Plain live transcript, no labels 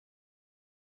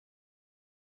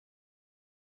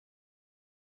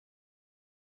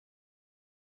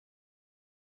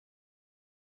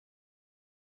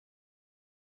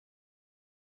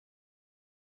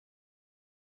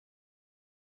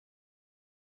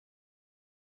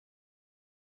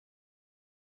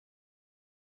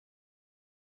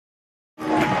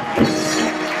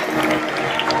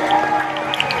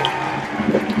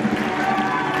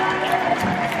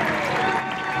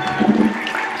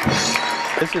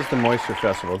is the Moisture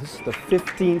Festival. This is the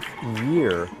 15th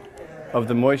year of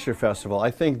the Moisture Festival.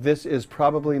 I think this is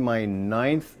probably my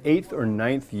 8th or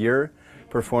 9th year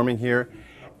performing here.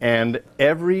 And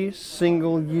every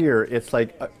single year, it's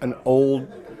like an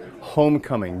old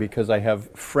homecoming because I have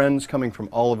friends coming from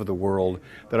all over the world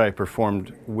that I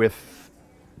performed with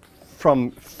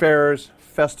from fairs,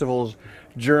 festivals,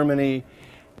 Germany,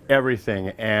 everything.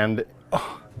 And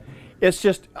it's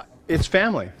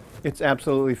family. It's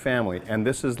absolutely family. And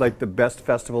this is like the best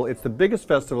festival. It's the biggest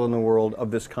festival in the world of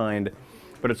this kind,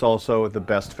 but it's also the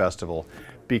best festival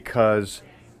because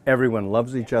everyone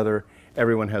loves each other,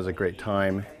 everyone has a great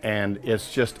time, and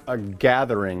it's just a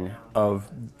gathering of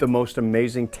the most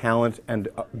amazing talent and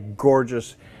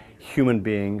gorgeous human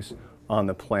beings on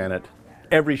the planet.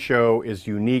 Every show is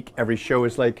unique. Every show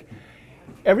is like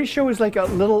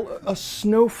a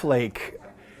snowflake,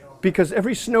 because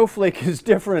every snowflake is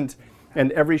different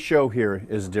and every show here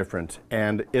is different.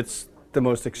 And it's the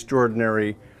most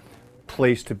extraordinary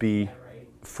place to be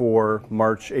for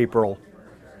March, April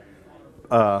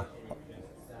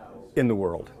in the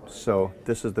world. So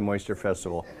this is the Moisture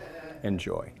Festival.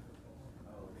 Enjoy.